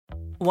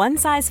One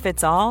size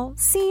fits all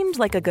seemed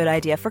like a good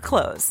idea for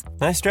clothes.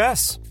 Nice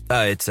dress.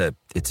 It's a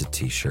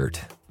t-shirt.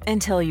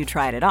 Until you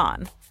tried it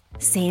on.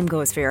 Same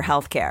goes for your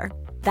healthcare.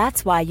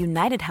 That's why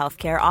United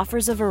Healthcare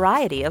offers a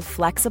variety of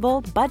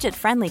flexible,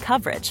 budget-friendly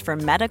coverage for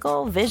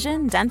medical,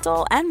 vision,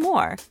 dental, and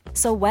more.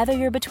 So whether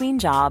you're between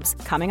jobs,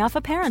 coming off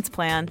a parent's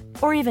plan,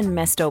 or even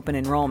missed open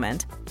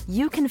enrollment,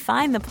 you can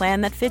find the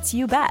plan that fits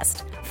you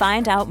best.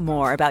 Find out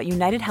more about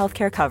United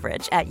Healthcare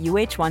coverage at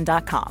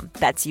uh1.com.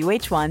 That's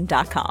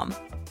uh1.com.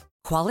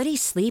 Quality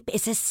sleep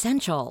is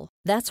essential.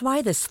 That's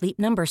why the Sleep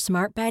Number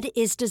Smart Bed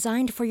is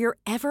designed for your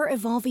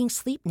ever-evolving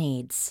sleep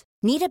needs.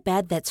 Need a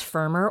bed that's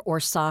firmer or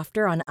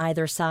softer on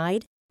either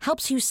side?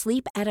 Helps you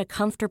sleep at a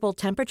comfortable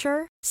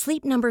temperature?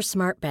 Sleep Number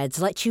Smart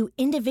Beds let you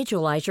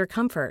individualize your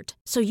comfort,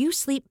 so you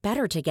sleep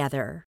better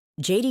together.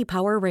 J.D.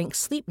 Power ranks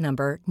Sleep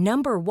Number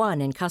number 1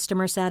 in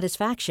customer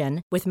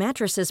satisfaction with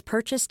mattresses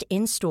purchased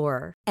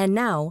in-store. And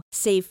now,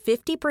 save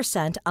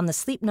 50% on the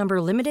Sleep Number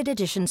Limited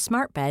Edition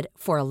Smart Bed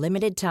for a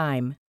limited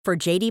time. For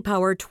J.D.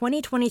 Power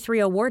 2023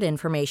 award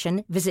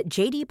information, visit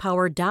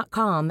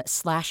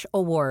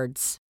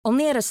jdpower.com/awards.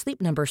 Only at a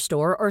Sleep Number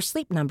store or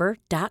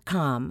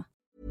sleepnumber.com.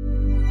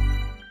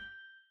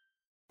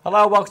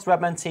 Hello, welcome to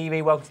Redmen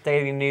TV, welcome to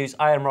Daily News.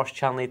 I am Ross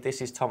Chanley,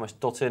 this is Thomas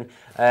Dutton.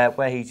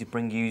 We're here to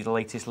bring you the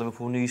latest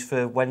Liverpool news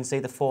for Wednesday,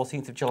 the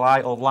 14th of July,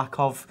 or lack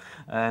of.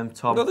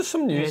 Tom, no, there's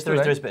some news there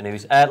is a bit of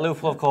news.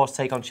 Liverpool, of course,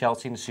 take on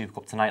Chelsea in the Super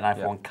Cup tonight, and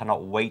everyone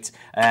cannot wait.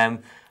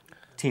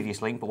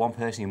 Tedious link, but one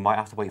person who might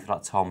have to wait for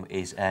that, Tom,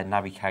 is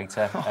Naby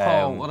Keita.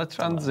 What a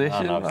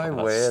transition, my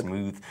word.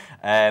 Smooth.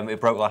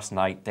 It broke last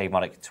night. Dave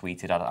Maddock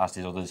tweeted, as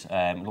did others.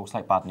 It looks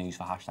like bad news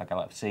for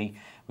 #LFC,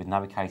 with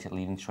Naby Keita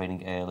leaving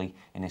training early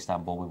in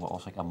Istanbul with what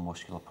looks like a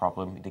muscular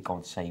problem. He did go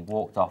on to say he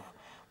walked off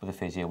with a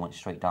physio, went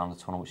straight down the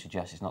tunnel, which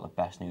suggests it's not the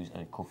best news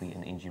and it could be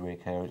an injury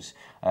occurrence.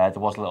 There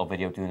was a little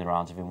video doing the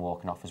rounds of him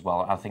walking off as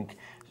well. I think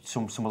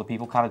some of the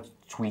people kind of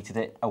tweeted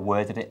it, or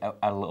worded it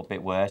a little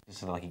bit worse.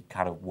 So like he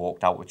kind of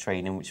walked out with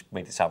training, which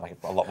made it sound like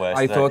a lot worse.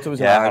 I thought it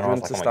was an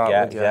argument to start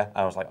with. Yeah,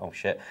 I was like, oh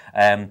shit.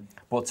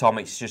 But Tom,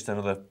 it's just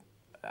another.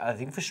 I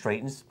think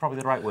frustrating is probably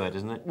the right word,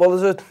 isn't it? Well,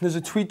 there's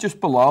a tweet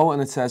just below,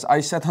 and it says, "I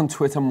said on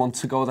Twitter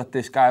months ago that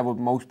this guy would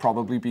most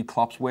probably be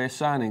Klopp's worst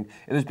signing.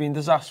 It has been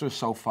disastrous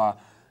so far.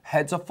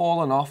 Heads are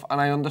falling off,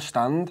 and I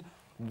understand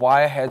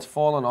why a head's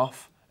falling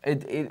off.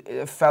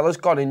 A fella's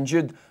got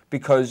injured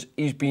because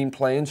he's been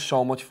playing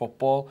so much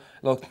football.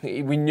 Look,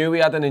 we knew he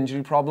had an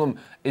injury problem.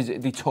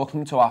 They took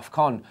him to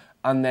AFCON,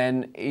 and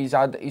then he's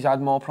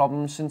had more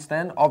problems since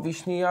then.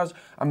 Obviously he has,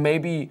 and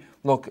maybe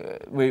look,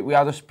 we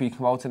had a speak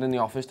about it in the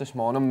office this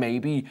morning.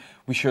 Maybe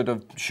we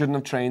shouldn't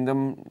have trained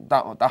him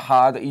that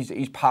hard.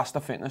 He's passed the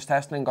fitness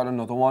test and then got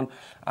another one,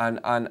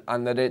 and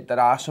there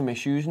are some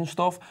issues and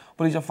stuff.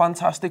 But he's a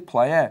fantastic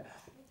player.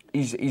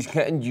 He's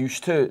getting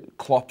used to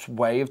Klopp's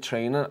way of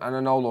training, and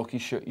I know, look,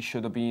 he's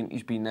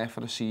been there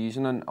for the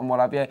season and what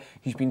have you.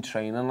 He's been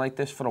training like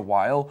this for a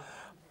while,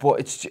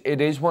 but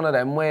it is one of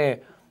them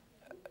where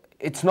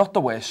it's not the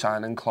worst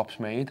signing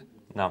Klopp's made.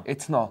 No,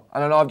 it's not.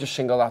 And I know I've just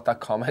singled out that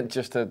comment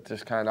just to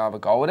kind of have a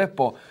go with it,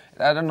 but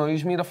that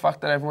annoys me, the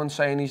fact that everyone's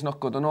saying he's not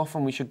good enough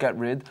and we should get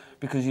rid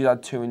because he's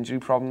had 2 injury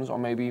problems, or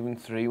maybe even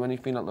 3 when he's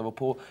been at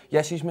Liverpool.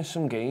 Yes, he's missed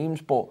some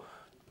games, but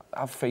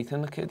have faith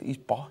in the kid. He's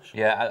boss.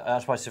 Yeah,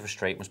 that's why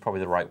frustrating was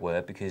probably the right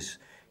word, because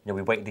we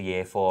waited a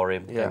year for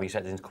him. Yeah. We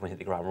said he didn't come and hit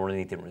the ground running.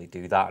 He didn't really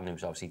do that, and it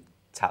was obviously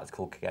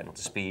tactical, getting up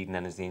to speed, and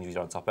then as the injuries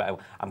are on top of it,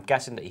 I'm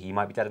guessing that he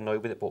might be dead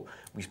annoyed with it. But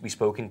we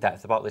spoke in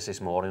depth about this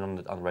morning on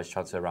the Reds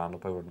Transfer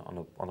Roundup over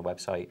on the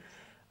website,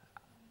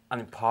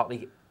 and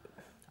partly,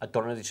 I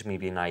don't know if it's just me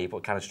being naive, but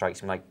it kind of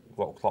strikes me like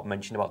what Klopp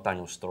mentioned about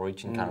Daniel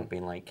Sturridge and kind of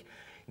being like,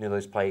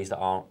 those players that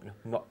aren't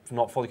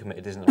not fully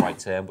committed isn't the right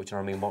term, but you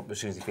know what I mean. As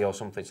soon as he feels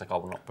something, it's like, oh,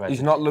 we're not ready.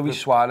 He's not Luis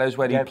Suarez,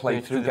 where he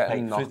played through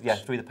getting knocked.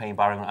 Through the pain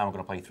barrier, and I'm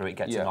going to play through it,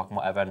 get to knock and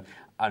whatever.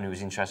 And it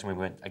was interesting when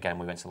we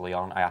went to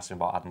Lyon. I asked him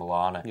about Adam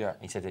Lallana. Yeah.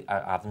 He said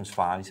Adam's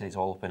fine. He said it's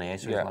all up in here.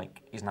 So he's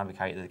like, he's Naby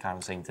Keita, the kind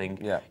of same thing.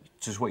 Yeah.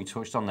 Just what you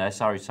touched on there.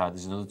 Sorry, Sad.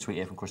 There's another tweet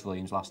here from Chris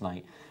Williams last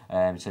night.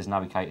 It says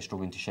Naby Keita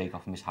struggling to shake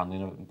off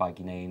mishandling by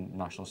Guinean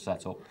national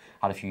setup.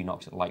 Had a few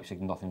knocks at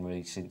Leipzig. Nothing really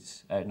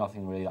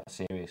that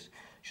serious.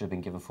 Should have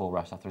been given full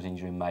rest after his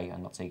injury in May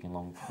and not taken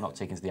to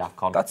the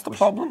AFCON. That's the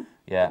problem.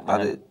 Yeah.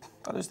 That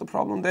is the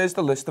problem. There's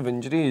the list of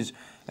injuries.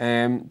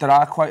 There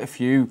are quite a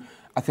few.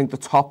 I think the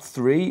top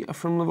 3 are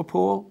from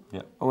Liverpool.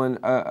 Yeah.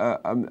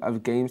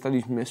 Of games that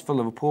he's missed for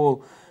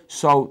Liverpool.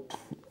 So,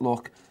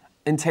 look,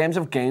 in terms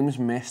of games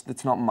missed,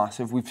 it's not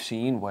massive. We've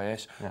seen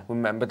worse. Yeah.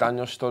 Remember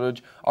Daniel Sturridge,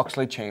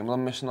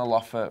 Oxlade-Chamberlain missing a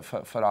lot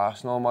for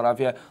Arsenal and what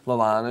have you.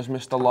 Lallana's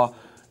missed a lot.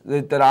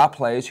 There are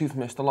players who've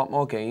missed a lot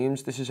more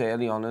games. This is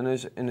early on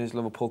in his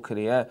Liverpool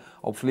career.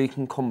 Hopefully he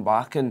can come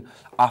back, and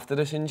after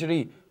this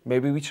injury,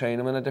 maybe we train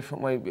him in a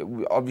different way.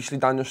 Obviously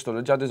Daniel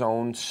Sturridge had his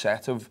own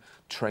set of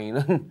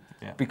training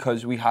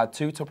because we had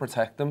to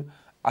protect him.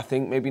 I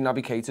think maybe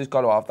Naby Keita's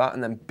got to have that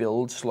and then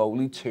build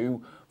slowly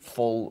to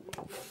full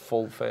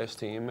first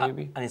team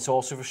maybe. And it's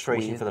also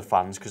frustrating for the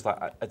fans, because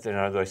I don't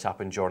know, this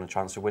happened during the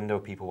transfer window.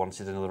 People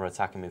wanted another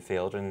attacking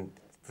midfielder, and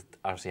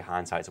obviously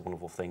hindsight's a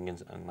wonderful thing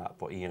and that.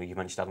 But you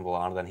mentioned Adam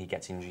Lallana, then he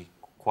gets injured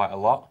quite a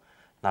lot.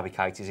 Naby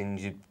Keita's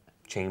injured.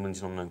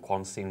 Chamberlain's an unknown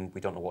quantity, and we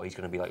don't know what he's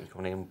going to be like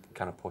coming in,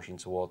 kind of pushing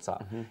towards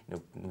that,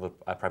 another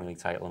Premier League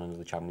title and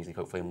another Champions League,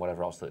 hopefully, and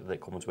whatever else that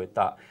comes with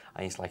that.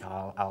 And it's like,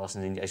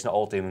 Alisson's injured. It's not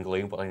all doom and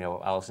gloom, but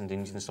Alisson's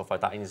injured and stuff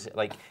like that. And it's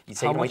like,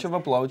 how much of a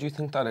blow do you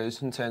think that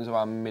is in terms of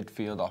our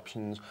midfield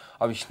options?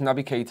 Obviously,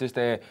 Naby Keita's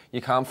there.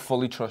 You can't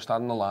fully trust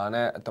Adam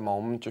Lallana at the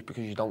moment just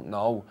because you don't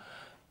know.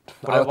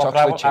 But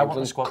I want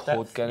the squad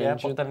depth. Yeah,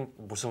 but then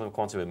something we'll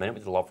come on to in a minute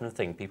with the Lovren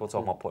thing. People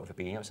talking about putting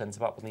Fabinho at centre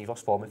back, but you've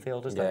lost 4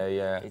 midfielders.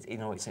 Yeah.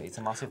 It's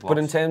a massive loss. But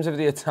in terms of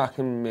the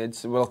attacking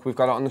mids, well, look, we've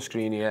got it on the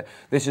screen here.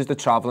 This is the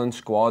travelling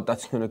squad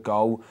that's going to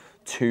go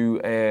to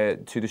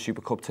the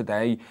Super Cup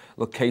today.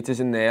 Look, Keita's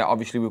in there.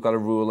 Obviously, we've got to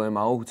rule him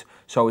out.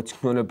 So it's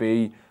going to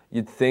be,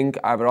 you'd think,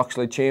 either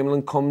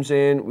Oxlade-Chamberlain comes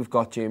in. We've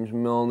got James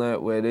Milner.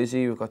 Where is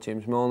he? We've got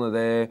James Milner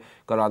there.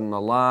 Got Adam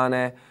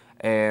Lallana.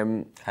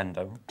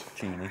 Hendo,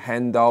 Gini.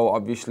 Hendo,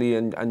 obviously,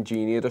 and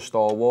Gini are the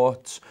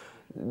stalwarts.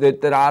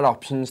 There are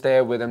options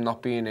there with him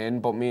not being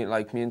in, but me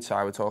and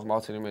Sai were talking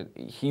about it.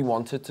 He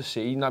wanted to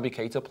see Naby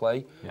Keita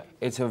play. Yeah.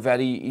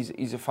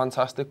 He's a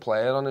fantastic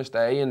player on his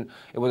day, and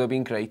it would have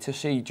been great to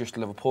see just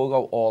Liverpool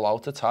go all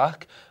out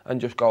attack and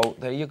just go,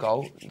 there you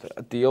go,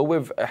 deal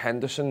with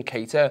Henderson,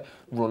 Keita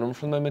running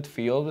from the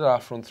midfield with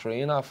our front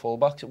three and our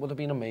fullbacks. It would have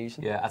been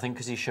amazing. Yeah, I think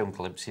because he's shown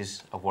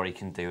glimpses of what he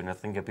can do, and I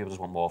think people just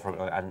want more from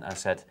it. And I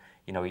said,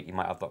 he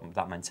might have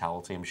that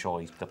mentality. I'm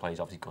sure the player's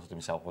obviously gutted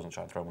himself, wasn't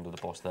trying to throw him under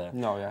the bus there.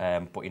 No, yeah.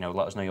 But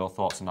let us know your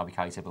thoughts on Naby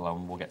Keita below,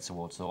 and we'll get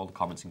towards all the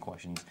comments and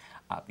questions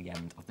at the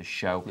end of the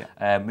show.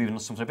 Yeah. Moving on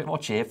to something a bit more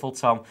cheerful,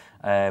 Tom.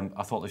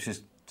 I thought this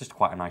was just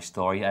quite a nice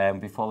story.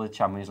 Before the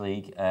Champions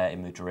League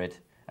in Madrid,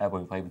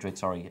 when we played Madrid,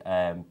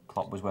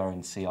 Klopp was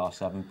wearing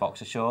CR7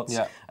 boxer shorts.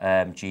 Yeah.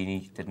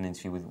 Gini did an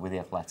interview with The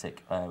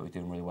Athletic. We're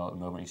doing really well at the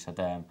moment. He said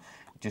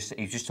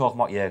he was just talking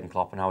about Jurgen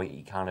Klopp and how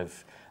he kind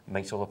of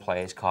makes all the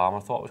players calm. I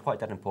thought it was quite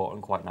dead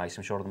important, quite nice.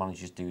 I'm sure the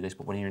managers do this,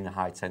 but when you're in a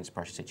high tense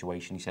pressure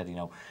situation, he said,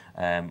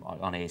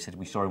 on here, he said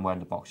we saw him wearing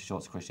the boxer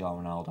shorts to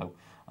Cristiano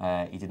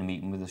Ronaldo. He did a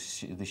meeting with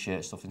the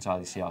shirt stuffed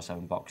inside the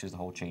CR7 boxes. The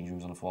whole change room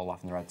was on the floor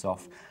laughing their heads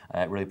off.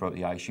 It really broke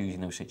the ice.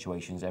 Using those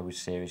situations, everyone was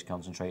serious,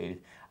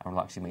 concentrated, and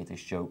relaxed. He made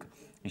this joke.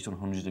 He's done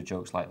hundreds of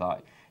jokes like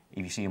that.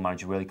 If you see a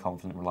manager really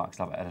confident and relaxed,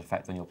 have an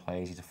effect on your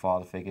players. He's a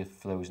father figure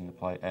for those in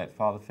the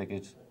father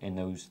figures in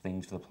those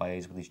things for the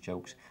players with his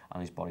jokes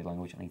and his body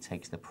language, and he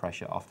takes the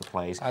pressure off the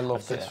players. I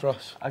love this for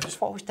us. I just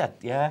thought it was dead.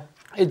 Yeah,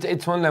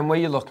 it's one of them where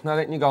you're looking at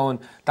it and you're going,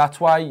 that's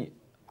why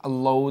a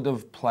load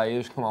of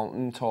players come out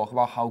and talk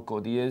about how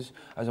good he is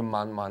as a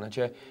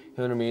manager. You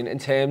know what I mean? In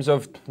terms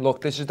of,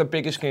 look, this is the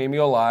biggest game of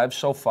your lives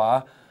so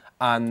far,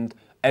 and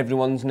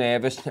everyone's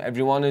nervous.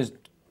 Everyone is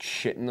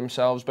shitting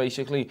themselves,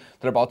 basically.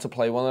 They're about to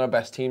play one of the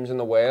best teams in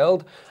the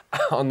world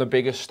on the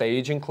biggest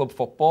stage in club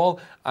football,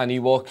 and he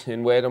walks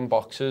in wearing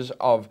boxes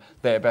of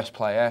their best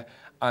player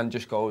and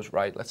just goes,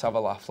 right, let's have a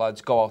laugh,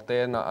 lads, go out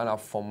there and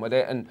have fun with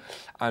it.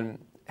 And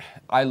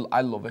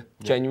I love it,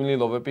 genuinely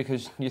love it,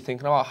 because you're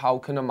thinking about how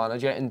can a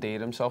manager endear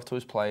himself to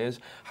his players,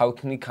 how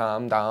can he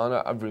calm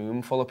down a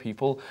room full of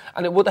people,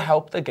 and it would have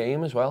helped the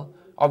game as well.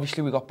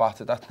 Obviously we got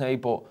battered that night,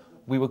 but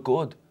we were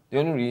good. The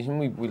only reason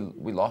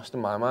we lost,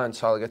 in my mind,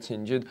 Salah gets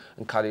injured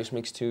and Karius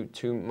makes two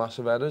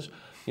massive errors.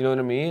 You know what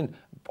I mean?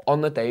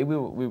 On the day, we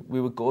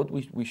were good.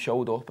 We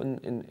showed up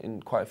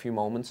in quite a few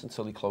moments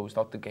until he closed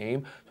out the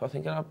game. So I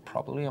think it had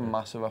probably a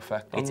massive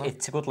effect on that.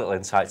 It's a good little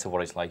insight to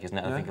what it's like, isn't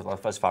it? Yeah. I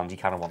think as fans, you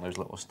kind of want those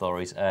little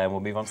stories. We'll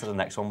move on to the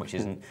next one, which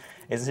isn't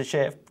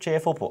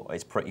cheerful, but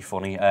it's pretty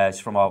funny. It's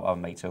from our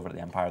mates over at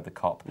the Empire of the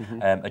Cop.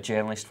 A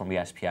journalist from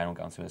ESPN, we'll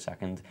get onto in a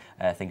second,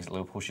 thinks that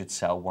Liverpool should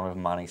sell one of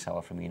Mane,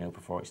 Salah, Firmino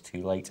before it's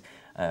too late.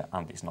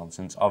 And it's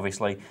nonsense,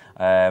 obviously.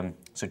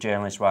 So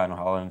journalist Ryan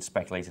O'Halloran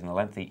speculated in a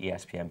lengthy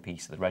ESPN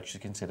piece that the Reds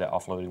should consider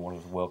offloading one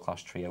of the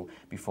world-class trio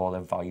before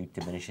their value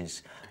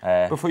diminishes.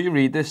 Before you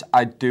read this,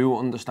 I do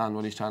understand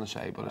what he's trying to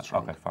say, but it's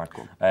wrong. Okay, fine.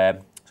 Cool.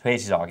 So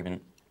here's his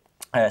argument.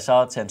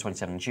 Salah turned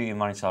 27 in June,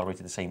 Mane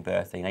celebrated the same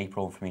birthday in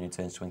April, and Firmino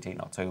turns 28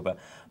 in October.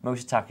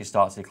 Most attackers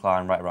start to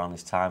decline right around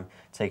this time.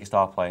 Take a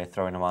star player,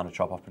 throw in a minor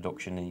drop off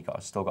production, and you've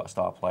still got a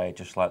star player,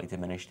 just slightly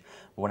diminished.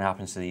 But when it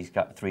happens to these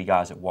three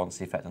guys at once,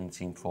 the effect on the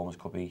team performance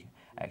could be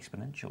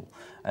exponential.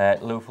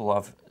 Liverpool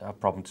have a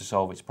problem to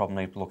solve. It's a problem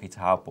they're lucky to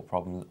have, but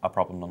a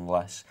problem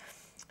nonetheless.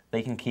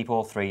 They can keep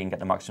all three and get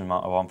the maximum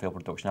amount of on-field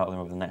production out of them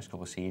over the next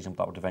couple of seasons,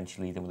 but that would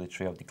eventually leave them with a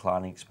trio of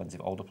declining,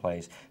 expensive older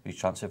players whose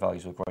transfer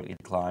values have greatly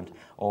declined.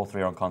 All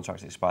three are on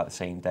contracts that expire the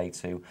same day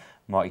too.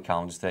 Marty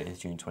Calendar's 30th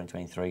June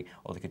 2023,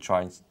 or they could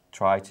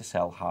try to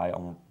sell high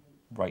on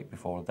right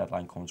before the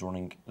deadline comes,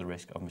 running the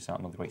risk of missing out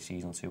another great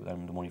season or two, but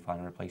then the money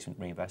finding a replacement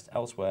reinvest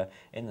elsewhere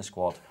in the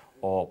squad,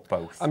 or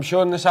both. I'm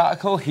sure in this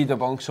article he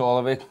debunks all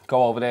of it.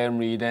 Go over there and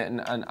read it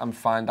and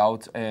find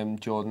out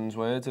Jordan's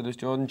words. It is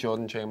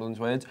Jordan Chamberlain's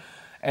words.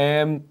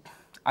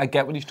 I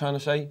get what he's trying to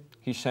say.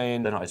 He's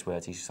saying... They're not his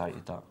words, he's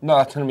cited that. No,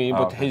 that's what I mean,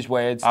 but his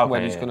words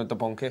when he's going to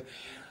debunk it.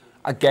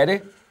 I get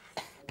it,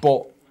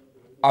 but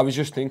I was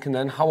just thinking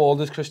then, how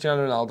old is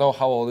Cristiano Ronaldo?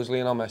 How old is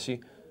Lionel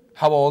Messi?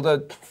 how all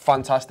the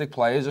fantastic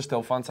players are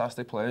still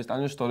fantastic players.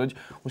 Daniel Sturridge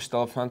was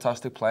still a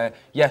fantastic player.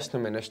 Yes,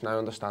 diminished, and I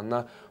understand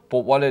that. But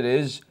what it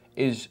is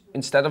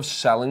instead of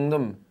selling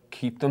them,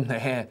 keep them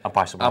there and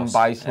buy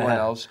someone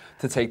else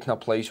to take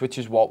that place, which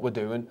is what we're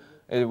doing.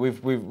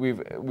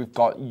 We've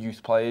got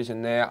youth players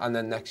in there, and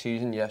then next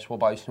season, yes, we'll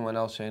buy someone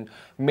else in.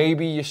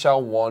 Maybe you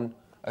sell one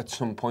at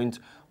some point,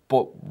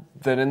 but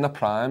they're in the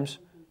primes.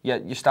 Yeah,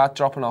 you start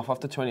dropping off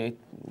after 28.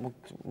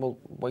 We'll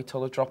wait till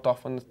they're dropped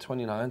off on the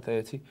 29,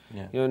 30.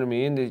 Yeah. You know what I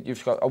mean?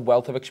 You've got a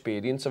wealth of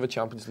experience of a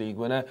Champions League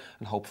winner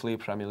and hopefully a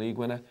Premier League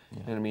winner. Yeah.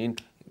 You know what I mean?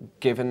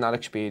 Given that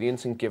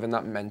experience and given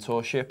that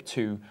mentorship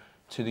to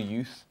the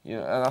youth, you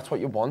know, and that's what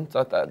you want.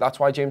 That's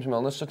why James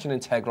Milner's such an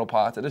integral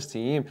part of this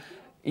team.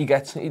 He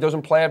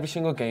doesn't play every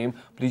single game,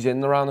 but he's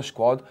in around the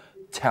squad,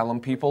 telling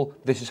people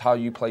this is how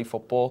you play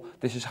football.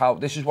 This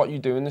is what you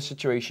do in this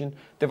situation.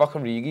 Divock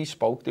Origi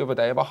spoke the other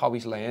day about how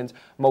he's learned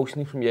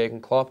mostly from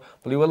Jurgen Klopp,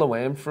 but he will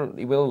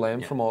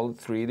learn from all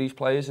three of these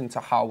players into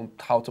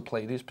how to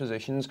play these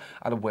positions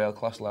at a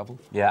world-class level.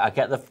 Yeah, I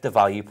get the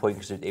value point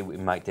because it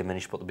might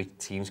diminish, but there'll be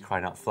teams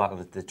crying out for that,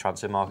 and the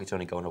transfer market's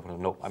only going up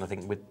and up. And I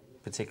think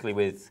particularly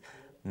with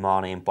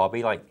Mane and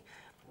Bobby, like,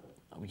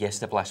 yes,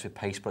 they're blessed with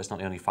pace, but it's not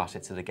the only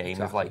facet to the game.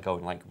 Exactly. Of like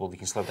going like, well, they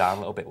can slow down a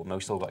little bit, but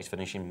Mo's still got his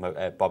finishing,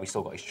 Bobby's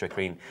still got his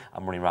trickery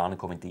and running around and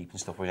coming deep and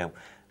stuff. You know,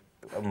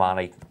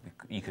 Mane,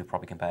 you could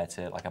probably compare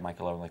to like a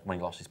Michael Owen, like when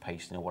he lost his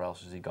pace, you know, what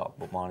else has he got?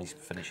 But Mane's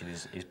finishing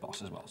is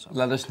boss as well. So.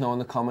 Let us know in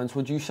the comments,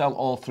 would you sell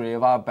all three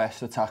of our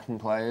best attacking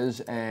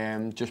players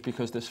just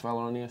because this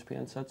fella on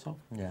ESPN said so?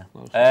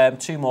 Yeah.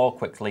 Two more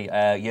quickly.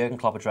 Jurgen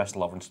Klopp addressed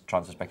Lovren's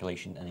transfer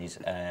speculation in his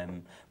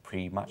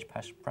pre-match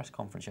press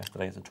conference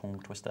yesterday. It's a tongue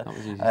twister. That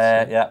was easy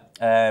to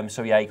say.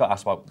 So yeah, he got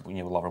asked about, you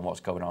know, Lovren, what's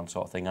going on,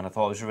 sort of thing, and I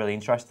thought it was really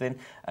interesting.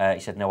 He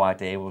said, no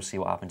idea. We'll see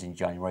what happens in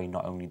January,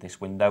 not only this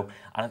window.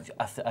 And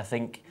I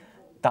think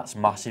that's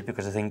massive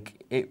because I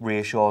think it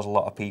reassures a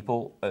lot of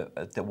people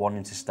that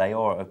wanting to stay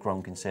or have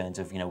grown concerns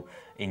of, you know,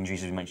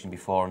 injuries, as we mentioned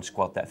before, and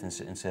squad depth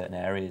in certain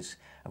areas.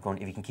 Of going,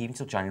 if you can keep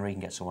until January, you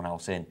can get someone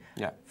else in.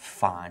 Yeah,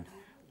 fine.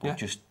 But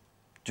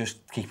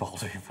just keep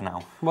hold of him for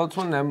now. Well, it's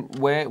one of them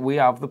where we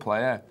have the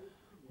player.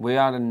 We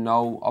are in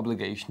no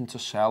obligation to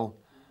sell,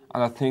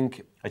 and I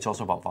think it's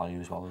also about value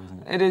as well,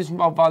 isn't it? It is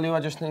about value. I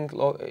just think,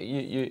 look,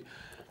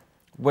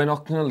 we're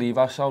not going to leave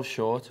ourselves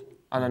short.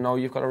 And I know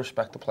you've got to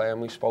respect the player,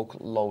 and we spoke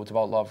loads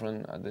about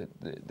Lovren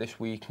this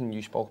week, and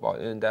you spoke about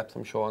it in depth,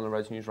 I'm sure, on the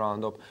Reds News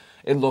Roundup.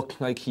 It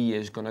looked like he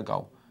is going to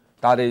go.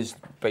 That is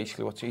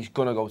basically he's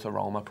going to go to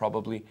Roma,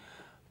 probably.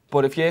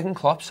 But if Jurgen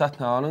Klopp sat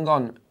down and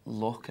gone,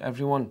 look,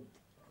 everyone,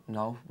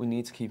 no, we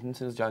need to keep him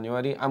till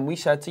January. And we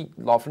said to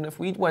Lovren, if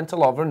we went to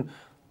Lovren,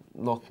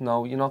 look,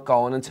 no, you're not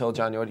going until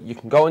January. You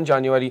can go in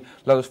January,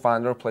 let us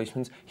find a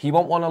replacement. He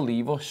won't want to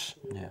leave us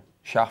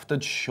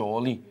shafted,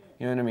 surely.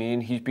 You know what I mean?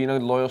 He's been a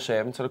loyal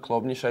servant to the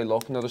club, and you say,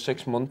 look, another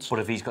 6 months. But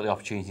if he's got the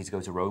opportunity to go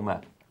to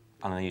Roma,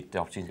 and the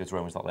opportunity to go to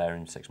Roma's not there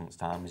in 6 months'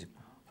 time, is it?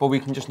 But we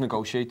can just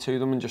negotiate to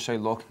them and just say,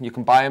 look, you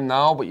can buy him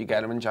now, but you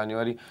get him in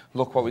January.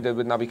 Look what we did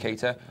with Naby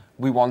Keita.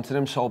 We wanted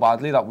him so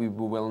badly that we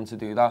were willing to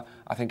do that.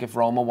 I think if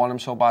Roma want him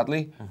so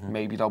badly,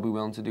 maybe they'll be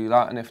willing to do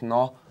that. And if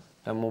not,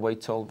 then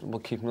we'll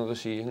keep another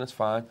season. It's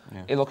fine.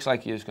 Yeah. It looks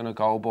like he is going to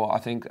go, but I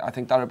think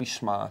that would be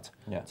smart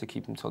to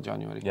keep him till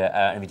January.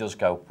 Yeah, and if he does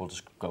go, we'll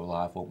just go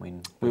live, won't we?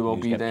 We will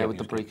be there with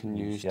the breaking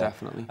news,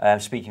 definitely.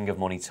 Speaking of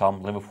money,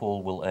 Tom,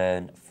 Liverpool will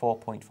earn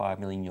 €4.5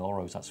 million.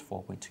 That's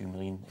 4.2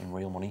 million in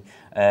real money.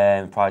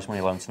 Prize money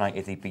alone tonight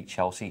if they beat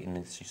Chelsea in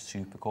the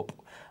Super Cup.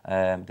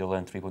 They'll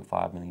earn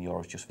 €3.5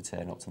 million just for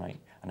turning up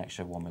tonight. An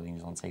extra $1 million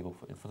is on the table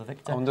for the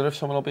victor. I wonder if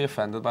someone will be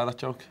offended by that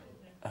joke.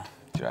 Do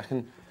you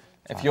reckon?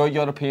 If you're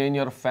European,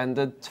 you're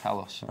offended,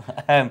 tell us.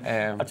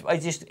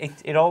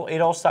 It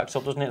all stacks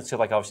up, doesn't it? So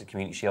like obviously the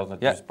Community Shield,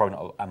 there's probably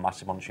not a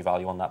massive monetary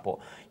value on that, but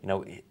you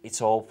know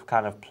it's all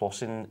kind of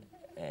plus in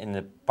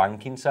the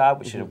banking side,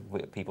 which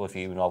people are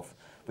viewing of.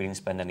 We didn't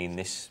spend any in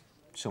this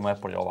summer,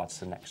 but it all adds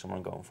to the next summer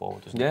and going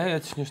forward, doesn't it? Yeah,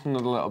 it's just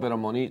another little bit of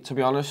money. To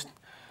be honest,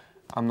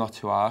 I'm not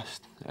too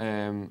asked.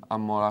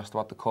 I'm more asked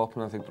about the cup,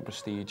 and I think the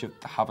prestige of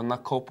having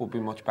that cup would be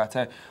much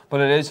better.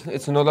 But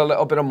it's another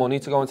little bit of money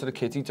to go into the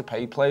kitty to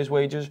pay players'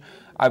 wages.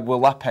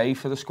 Will that pay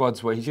for the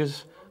squad's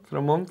wages for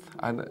a month?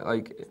 And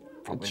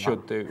it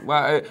should do.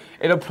 Well,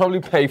 it'll probably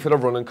pay for the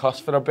running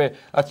costs for a bit.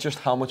 That's just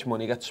how much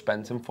money gets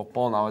spent in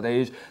football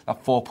nowadays.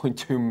 That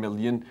 4.2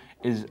 million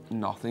is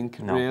nothing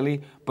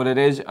really, but it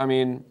is. I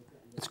mean,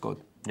 it's good.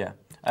 Yeah.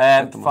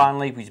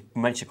 Finally, we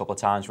mentioned a couple of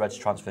times, Reds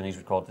transfer news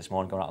recorded this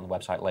morning, going out on the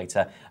website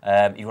later.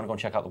 If you want to go and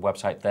check out the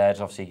website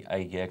there's obviously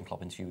a Jurgen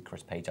Klopp interview with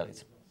Chris Page,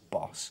 it's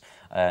boss.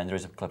 And there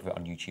is a clip of it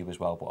on YouTube as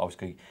well, but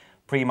obviously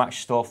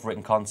pre-match stuff,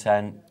 written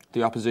content.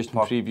 The opposition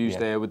previews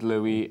there with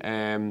Louis,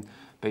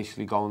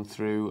 basically going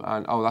through,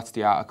 and that's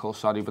the article,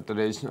 sorry, but there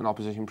is an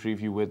opposition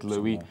preview with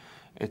Louis.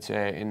 It's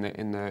in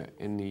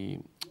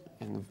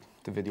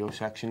the video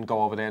section.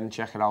 Go over there and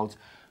check it out.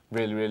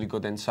 really, really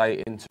good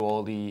insight into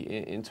all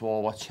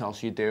what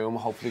Chelsea do. I'm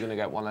hopefully going to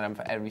get one of them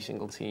for every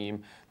single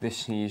team this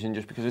season,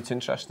 just because it's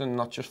interesting,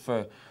 not just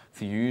for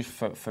you,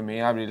 for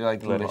me. I really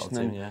like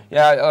listening.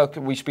 Look,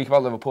 we speak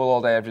about Liverpool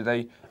all day, every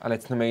day, and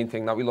it's the main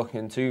thing that we look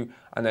into.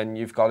 And then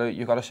you've got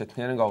to sit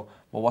there and go,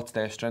 well, what's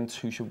their strengths?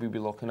 Who should we be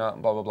looking at?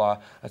 And blah blah blah.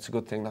 It's a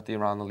good thing that the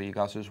around the league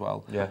has as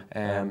well.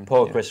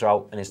 Paul and Chris are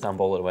out in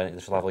Istanbul at the minute.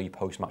 This will have all your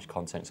post-match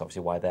content. It's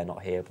obviously why they're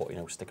not here, but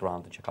stick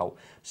around and check out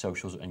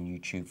socials and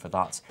YouTube for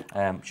that.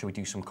 Should we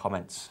do some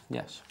comments?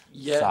 Yes.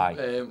 Yeah.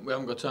 We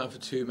haven't got time for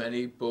too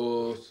many,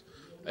 but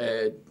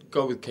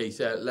go with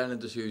Keita. Lennon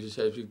D'Souza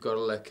says we've got to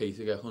let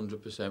Keita get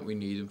 100%. We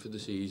need him for the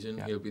season.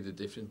 Yeah. He'll be the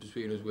difference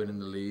between us winning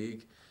the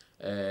league.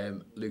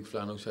 Luke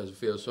Flannel says, I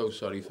feel so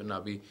sorry for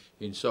Naby,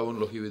 being so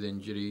unlucky with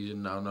injuries,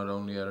 and now not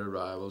only are our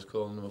rivals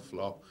calling him a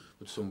flop,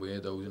 but some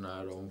weirdos in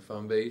our own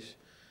fan base.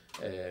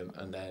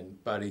 And then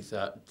Barry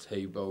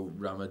Tabo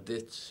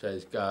Ramadit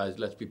says, guys,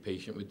 let's be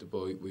patient with the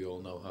boy. We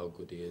all know how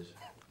good he is.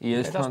 He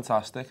is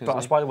fantastic.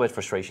 That's why the word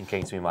frustration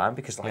came to my mind,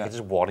 because I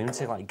just want him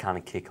to kind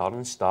of kick on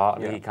and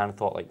start. And he kind of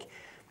thought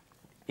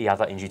he had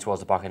that injury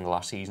towards the back end of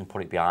last season,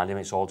 put it behind him.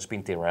 It's all just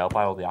been derailed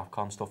by all the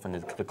AFCON stuff and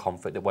the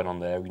conflict that went on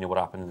there. What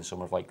happened in the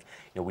summer of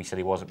we said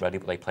he wasn't ready,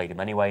 but they played him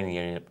anyway.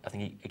 And I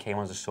think he came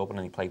on as a sub, and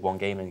then he played one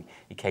game and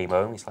he came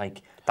home. It's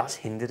that's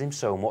hindered him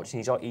so much, and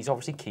he's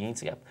obviously keen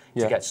to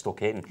get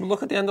stuck in. Well,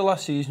 look at the end of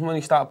last season when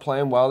he started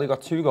playing well. He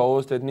got 2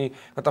 goals, didn't he?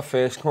 Got the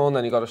first goal, and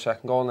then he got a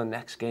second goal in the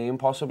next game,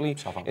 possibly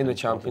in the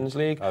Champions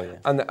League. Oh, yeah.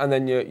 And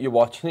then you're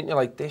watching it, and you're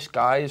like, this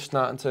guy is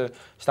starting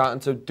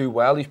to do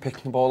well. He's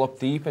picking the ball up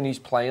deep, and he's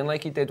playing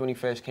like he did when he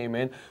first came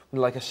in,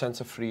 with a sense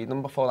of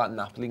freedom before that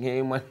Napoli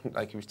game, when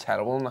he was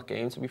terrible in that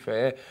game, to be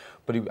fair.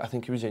 But I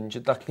think he was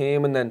injured that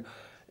game, and then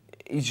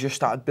he's just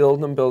started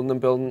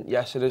building.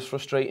 Yes, it is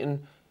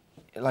frustrating.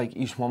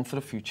 He's one for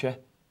the future.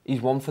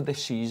 He's one for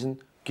this season.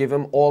 Give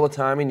him all the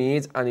time he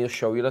needs, and he'll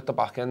show you at the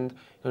back end.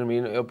 You know what I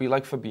mean? It'll be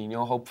like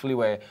Fabinho, hopefully,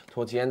 where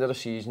towards the end of the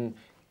season,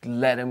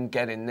 let him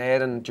get in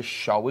there and just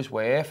show his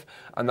worth.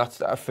 And that's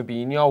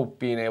Fabinho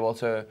being able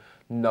to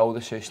know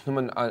the system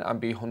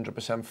and be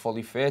 100%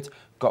 fully fit.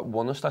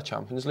 Won us that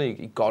Champions League.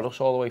 He got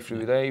us all the way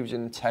through there. He was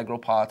an integral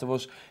part of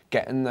us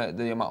getting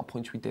the amount of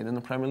points we did in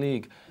the Premier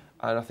League.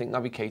 And I think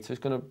Naby Keita is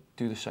going to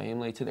do the same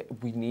later.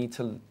 We need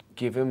to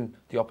give him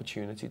the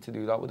opportunity to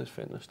do that with his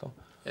fitness, though.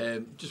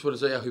 Just want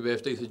to say happy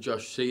birthday to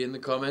Josh C in the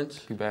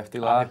comments. Happy birthday,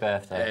 lad. Happy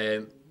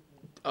birthday.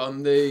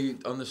 On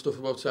the stuff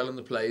about selling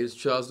the players,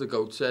 Charles the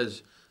Goat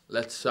says,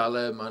 let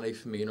Salah, Mane,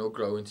 Firmino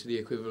grow into the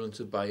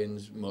equivalent of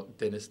Bayern's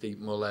dynasty,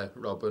 Muller,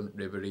 Robben,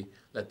 Ribéry.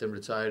 Let them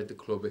retire at the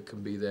club. It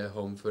can be their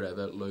home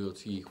forever.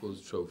 Loyalty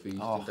equals trophies.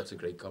 I think that's a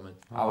great comment.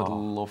 I would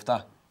love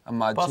that.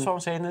 Imagine. But that's what I'm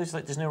saying.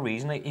 There's no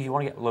reason. If you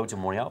want to get loads of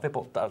money out of it,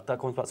 but that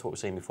goes back to what we were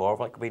saying before,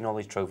 of winning all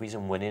these trophies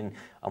and winning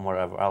and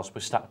whatever else,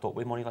 we're stacked up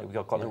with money. We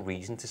got no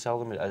reason to sell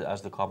them,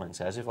 as the comment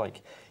says. If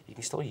you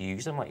can still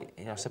use them, I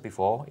said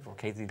before.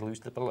 If they lose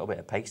a little bit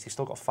of pace, they've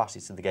still got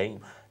facets of the game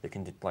that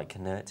can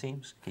convert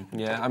teams.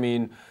 I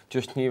mean,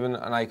 just even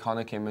an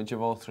iconic image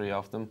of all 3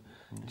 of them.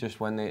 Just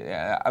when they,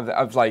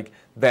 I've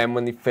them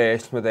when they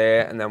first were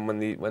there, and then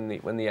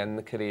when they end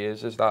the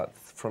careers, is that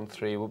front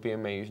 3 will be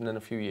amazing in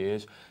a few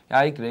years. Yeah,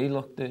 I agree.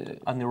 Look,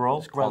 and they were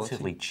all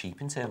relatively cheap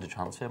in terms of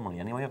transfer money.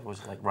 Anyway, it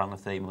was around the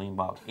 £30 million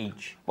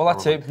each. Well,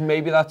 that's it.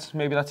 Maybe that's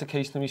a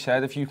case that we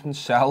said, if you can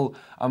sell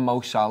a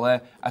Mo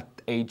Salah at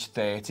age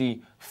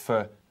 30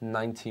 for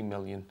 90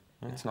 million.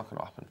 It's not going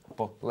to happen.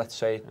 But let's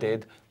say it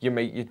did.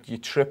 You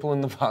triple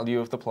in the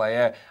value of the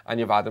player, and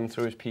you've had him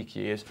through his peak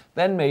years.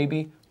 Then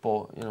maybe.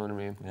 But you know what I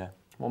mean? Yeah.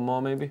 One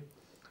more, maybe?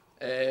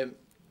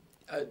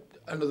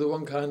 Another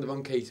one kind of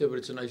on Keita, but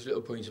it's a nice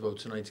little point about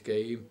tonight's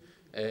game.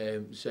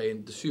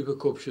 Saying the Super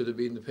Cup should have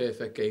been the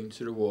perfect game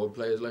to reward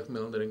players like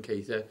Milner and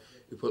Keita,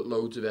 who put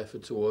loads of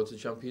effort towards the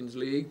Champions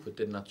League, but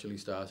didn't actually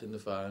start in the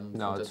final.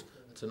 No,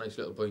 that's a nice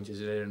little point,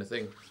 isn't it? And I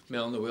think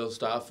Milner will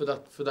start for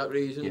that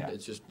reason. Yeah.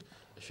 It's just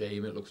a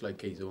shame. It looks like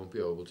Keita won't be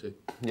able to.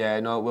 Yeah,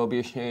 no, it will be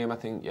a shame. I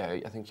think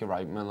you're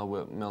right. Milner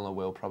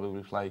will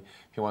probably play.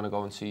 If you want to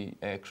go and see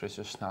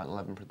Chris's starting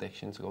 11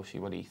 prediction, to go see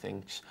what he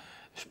thinks.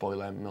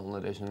 Spoiler,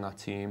 Milner is in that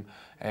team.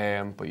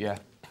 But yeah,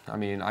 I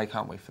mean, I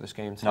can't wait for this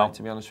game tonight,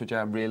 to be honest with you.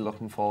 I'm really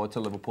looking forward to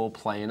Liverpool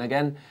playing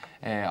again.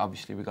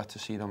 Obviously, we got to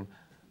see them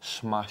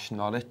smash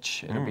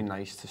Norwich. It'd be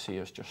nice to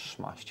see us just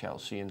smash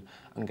Chelsea and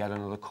get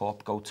another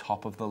cup, go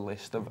top of the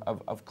list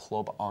of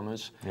club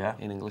honours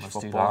in English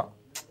football.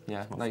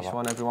 Yeah, nice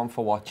one everyone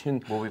for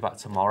watching. We'll be back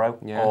tomorrow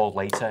or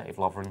later if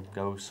Lovren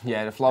goes.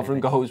 Yeah, if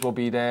Lovren goes, we'll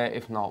be there.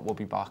 If not, we'll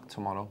be back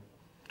tomorrow.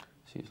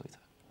 See you later.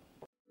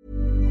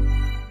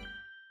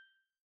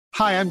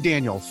 Hi, I'm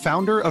Daniel,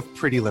 founder of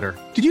Pretty Litter.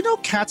 Did you know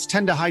cats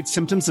tend to hide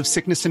symptoms of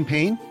sickness and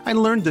pain? I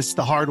learned this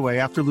the hard way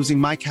after losing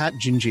my cat,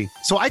 Gingy.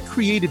 So I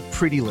created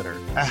Pretty Litter,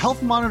 a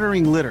health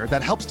monitoring litter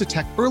that helps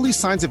detect early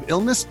signs of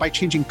illness by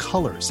changing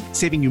colors,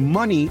 saving you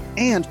money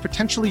and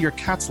potentially your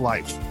cat's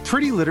life.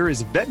 Pretty Litter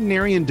is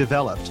veterinarian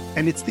developed,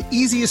 and it's the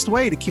easiest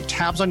way to keep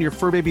tabs on your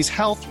fur baby's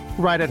health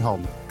right at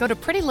home. Go to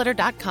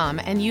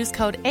prettylitter.com and use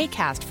code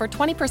ACAST for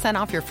 20%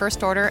 off your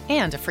first order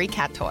and a free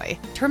cat toy.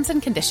 Terms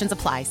and conditions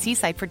apply. See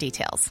site for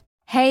details.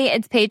 Hey,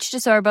 it's Paige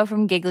DeSorbo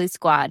from Giggly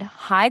Squad.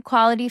 High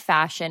quality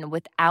fashion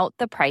without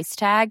the price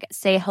tag.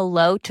 Say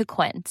hello to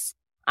Quince.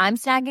 I'm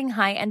snagging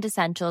high-end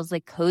essentials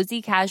like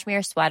cozy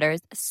cashmere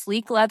sweaters,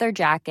 sleek leather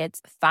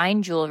jackets,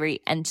 fine jewelry,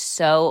 and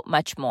so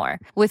much more.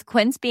 With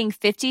Quince being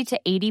 50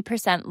 to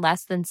 80%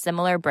 less than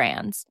similar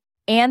brands.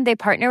 And they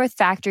partner with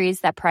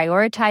factories that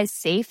prioritize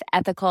safe,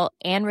 ethical,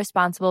 and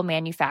responsible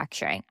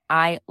manufacturing.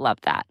 I love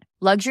that.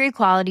 Luxury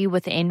quality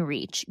within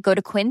reach. Go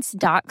to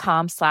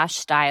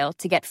quince.com/style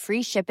to get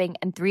free shipping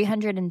and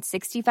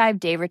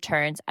 365-day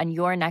returns on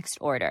your next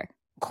order.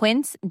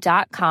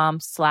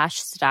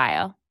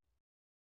 Quince.com/style.